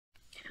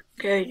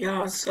Okay,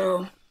 y'all,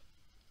 so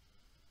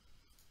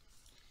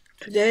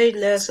today's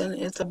lesson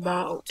is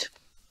about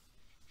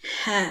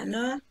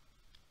Hannah.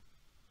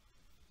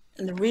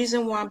 And the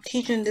reason why I'm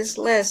teaching this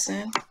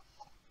lesson,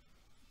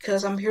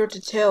 because I'm here to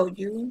tell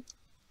you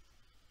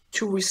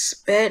to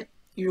respect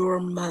your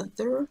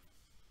mother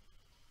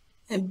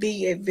and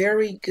be a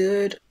very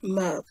good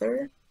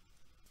mother.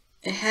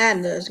 And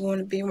Hannah is going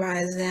to be my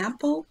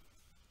example.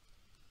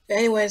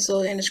 Anyway, so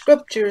in the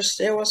scriptures,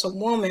 there was a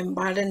woman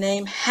by the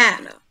name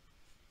Hannah.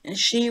 And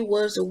she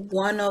was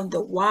one of the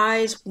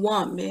wise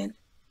women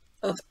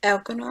of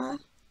Elkanah.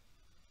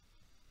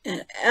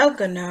 And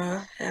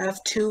Elkanah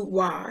have 2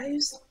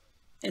 wives,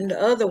 and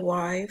the other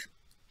wife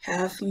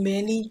have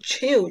many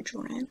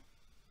children.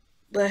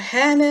 But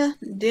Hannah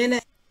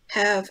didn't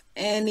have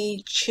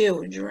any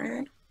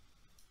children.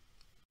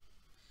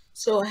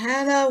 So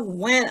Hannah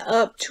went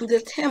up to the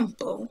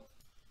temple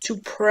to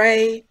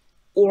pray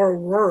or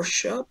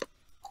worship.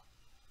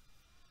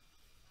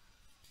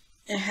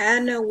 And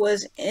Hannah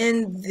was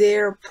in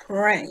there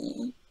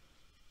praying.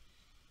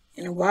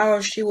 And while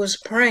she was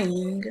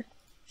praying,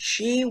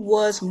 she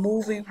was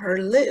moving her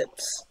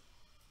lips.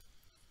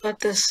 But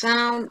the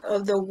sound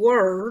of the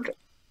word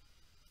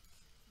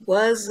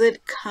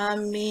wasn't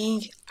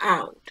coming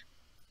out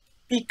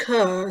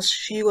because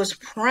she was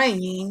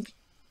praying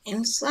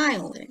in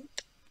silence,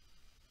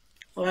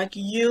 like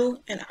you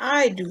and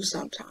I do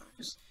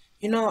sometimes.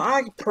 You know,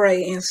 I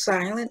pray in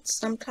silence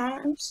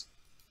sometimes,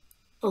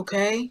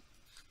 okay?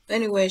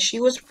 Anyway, she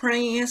was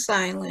praying in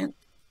silence,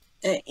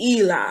 and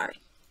Eli,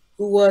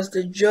 who was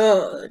the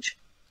judge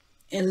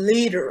and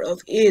leader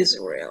of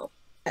Israel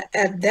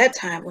at that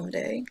time of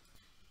day,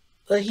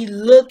 but he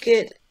looked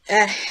at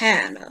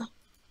Hannah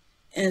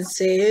and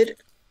said,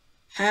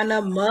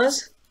 Hannah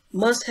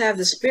must have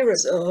the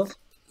spirits of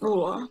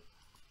Noah.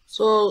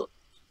 So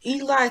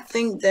Eli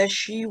think that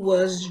she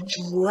was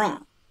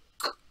drunk,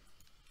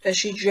 that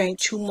she drank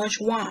too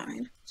much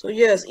wine. So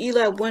yes,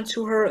 Eli went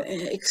to her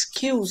and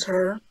excused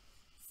her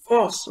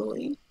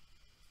falsely.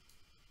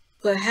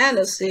 But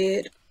Hannah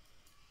said,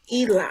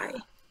 Eli,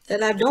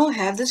 that I don't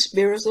have the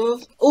spirits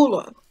of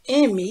Ulla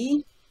in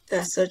me,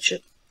 that's such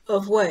a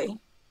way.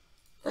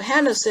 But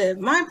Hannah said,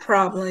 my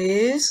problem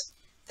is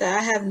that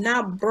I have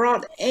not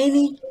brought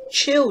any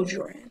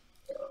children.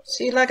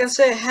 See, like I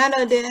said,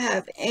 Hannah didn't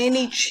have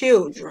any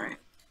children.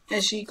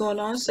 And she going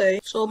on to say,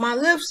 so my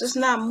lips is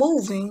not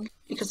moving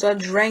because I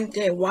drank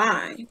that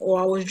wine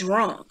or I was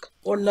drunk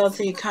or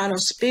nothing kind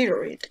of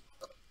spirit.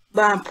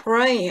 But I'm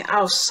praying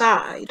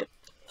outside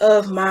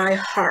of my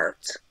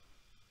heart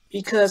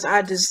because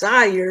I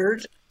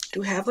desired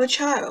to have a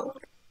child.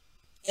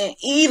 And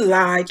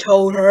Eli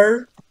told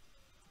her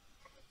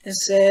and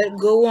said,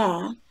 go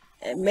on,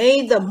 and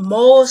may the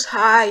Most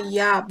High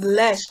Yah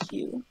bless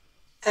you.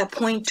 And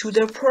point to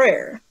the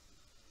prayer.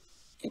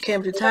 It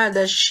came to the time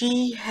that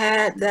she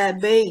had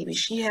that baby.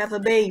 She have a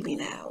baby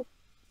now.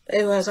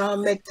 Anyways, I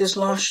don't make this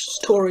long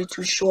story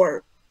too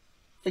short.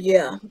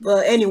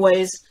 But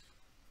anyways,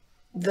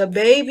 the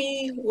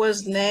baby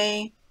was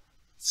named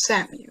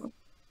Samuel.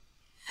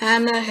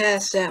 Hannah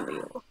had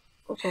Samuel,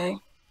 okay?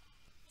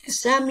 And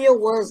Samuel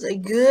was a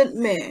good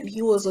man.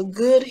 He was a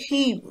good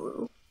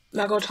Hebrew.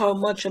 Not gonna talk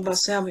much about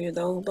Samuel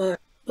though,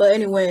 but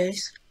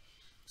anyways.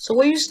 So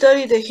when you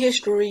study the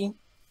history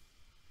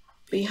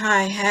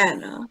behind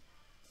Hannah,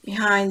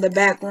 behind the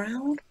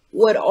background,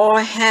 what all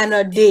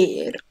Hannah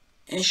did,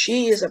 and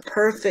she is a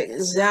perfect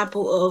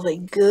example of a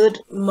good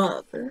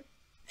mother,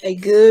 a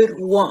good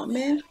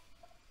woman.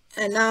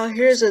 And now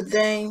here's the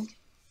thing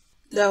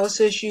that I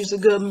say she's a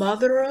good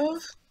mother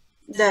of,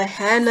 that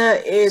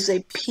Hannah is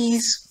a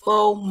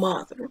peaceful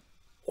mother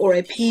or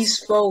a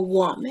peaceful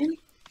woman.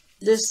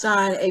 This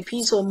sign, a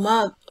peaceful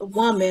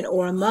woman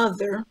or a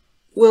mother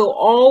will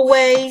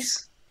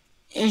always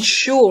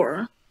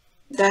ensure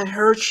that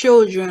her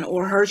children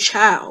or her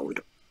child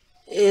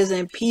is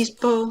in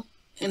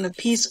a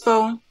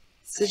peaceful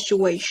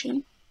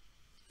situation.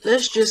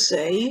 Let's just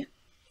say,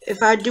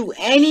 if I do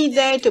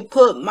anything to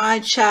put my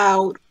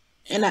child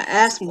in an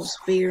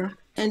atmosphere,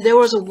 and there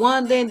was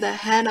one thing that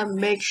Hannah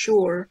made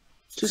sure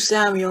to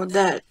Samuel,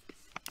 that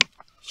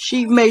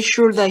she made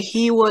sure that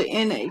he was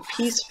in a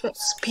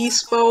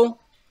peaceful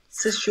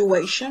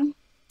situation.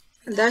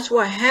 And that's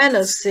why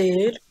Hannah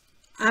said,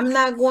 I'm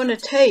not going to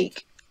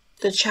take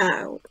the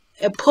child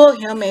and put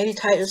him in any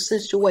type of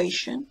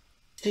situation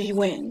till he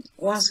wins.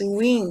 Once he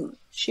wins,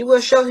 she will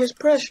show his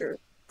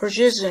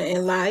position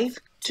in life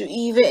to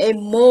even a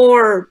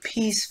more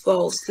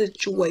peaceful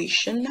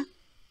situation,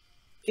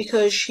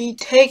 because she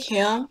take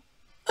him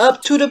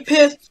up to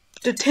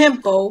the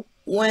temple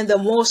when the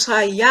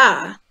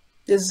Mosiah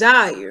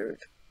desired.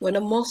 When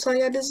the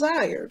Mosiah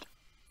desired.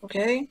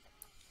 Okay?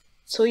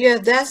 So yeah,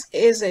 that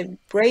is a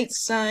great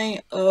sign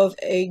of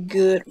a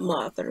good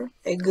mother,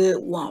 a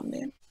good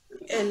woman.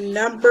 And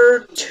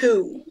number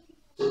 2,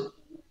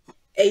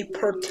 a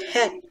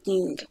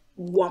protecting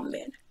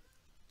woman.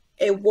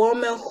 A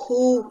woman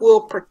who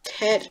will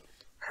protect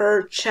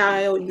her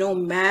child no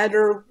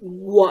matter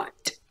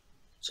what.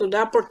 So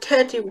that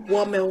protective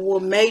woman will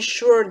make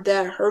sure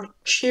that her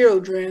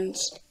children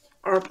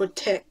are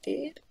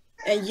protected.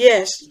 And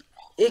yes,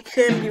 it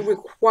can be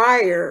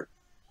required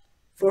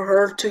for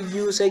her to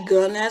use a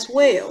gun as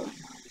well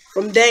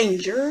from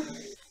danger.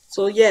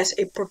 So yes,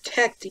 a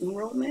protecting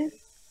woman.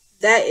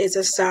 That is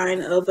a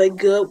sign of a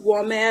good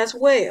woman as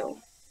well.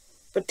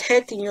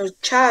 Protecting your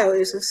child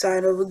is a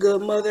sign of a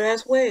good mother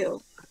as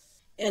well.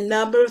 And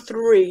number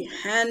 3,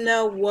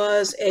 Hannah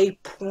was a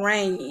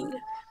praying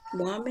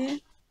woman.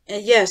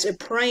 And yes, a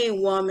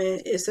praying woman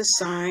is a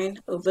sign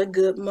of a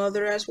good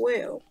mother as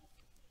well.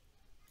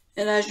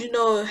 And as you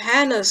know,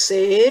 Hannah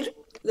said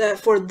that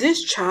for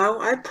this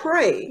child I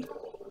pray.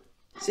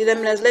 See,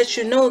 that lets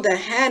you know that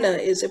Hannah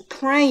is a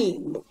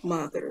praying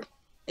mother.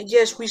 And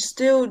yes, we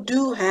still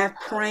do have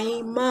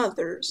praying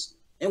mothers.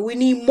 And we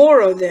need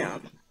more of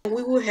them. And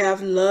we will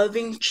have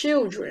loving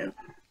children.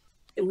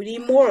 And we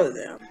need more of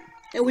them.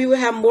 And we will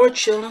have more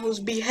children who's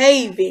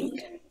behaving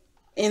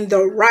in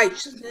the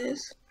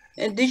righteousness.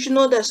 And did you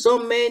know that so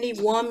many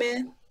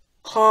women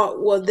caught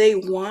what they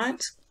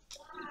want?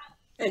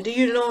 And do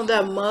you know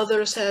that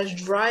mothers has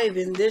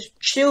driven their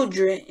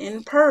children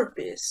in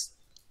purpose?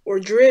 Or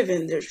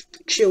driven their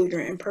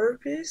children in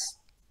purpose?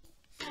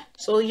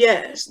 So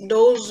yes,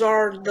 those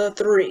are the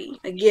 3.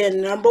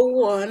 Again, number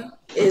 1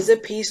 is a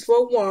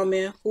peaceful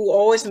woman who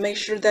always makes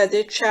sure that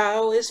their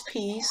child is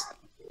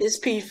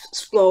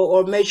peaceful,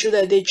 or make sure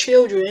that their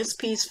children is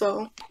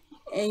peaceful.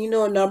 And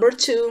number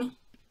 2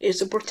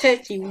 is a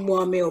protecting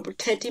woman or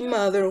protecting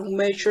mother who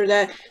makes sure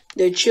that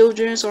their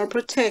children are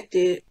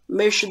protected.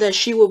 Make sure that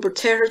she will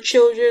protect her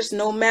children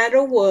no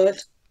matter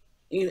what,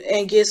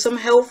 and get some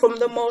help from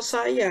the Most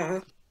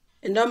High.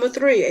 And number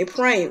 3, a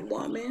praying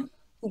woman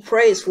who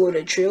prays for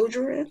the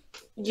children.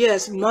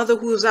 Yes, mother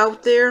who's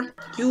out there,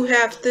 you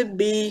have to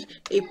be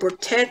a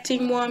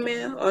protecting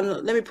woman. Or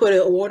let me put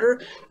it in order.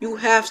 You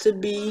have to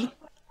be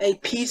a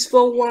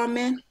peaceful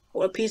woman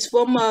or a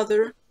peaceful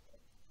mother,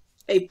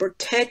 a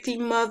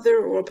protecting mother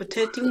or a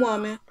protecting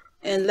woman,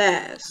 and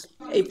last,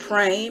 a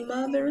praying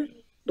mother.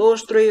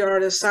 Those 3 are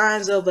the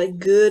signs of a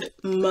good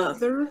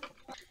mother.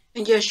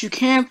 And yes, you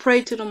can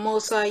pray to the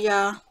Most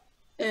High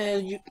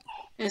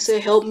and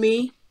say, help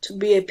me to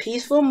be a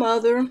peaceful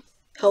mother,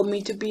 help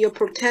me to be a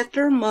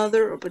protector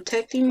mother or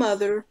protecting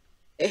mother,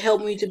 and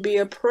help me to be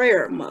a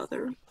prayer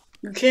mother.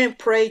 You can't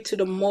pray to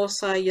the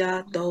Most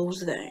High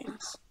those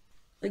things.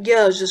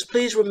 Again, just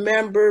please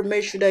remember,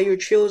 make sure that your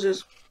children,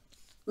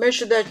 make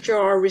sure that you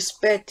are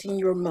respecting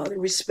your mother,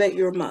 respect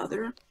your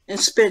mother, and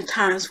spend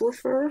times with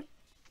her.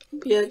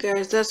 Yeah,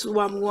 guys, that's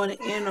why I'm going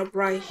to end up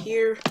right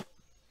here.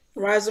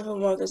 Rise up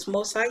among us,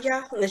 Most High,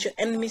 let your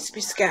enemies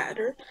be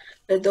scattered.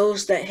 Let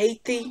those that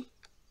hate thee,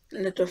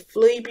 let them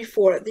flee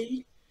before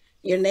thee.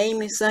 Your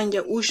name is Son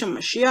Yahushua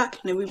Mashiach,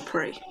 and we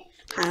pray.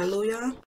 Hallelujah.